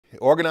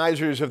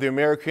Organizers of the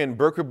American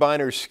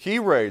Birkebeiner ski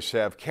race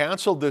have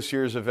canceled this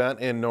year's event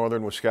in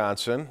northern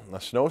Wisconsin. A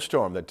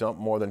snowstorm that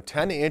dumped more than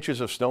 10 inches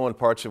of snow in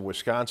parts of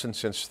Wisconsin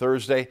since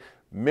Thursday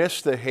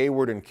missed the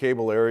Hayward and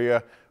Cable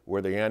area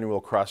where the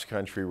annual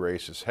cross-country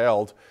race is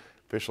held.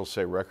 Officials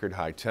say record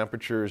high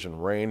temperatures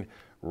and rain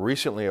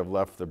recently have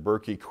left the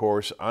Birke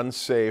course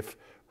unsafe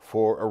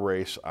for a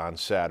race on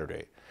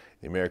Saturday.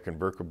 The American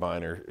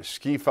Birkebeiner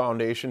Ski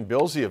Foundation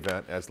bills the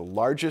event as the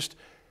largest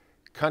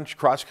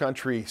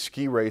cross-country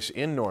ski race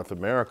in North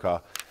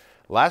America.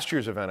 Last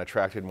year's event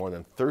attracted more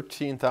than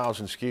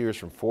 13,000 skiers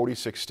from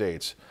 46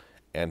 states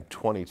and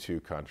 22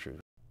 countries.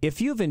 If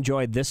you've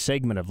enjoyed this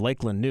segment of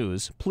Lakeland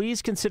News,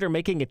 please consider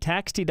making a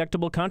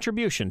tax-deductible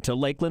contribution to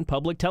Lakeland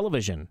Public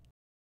Television.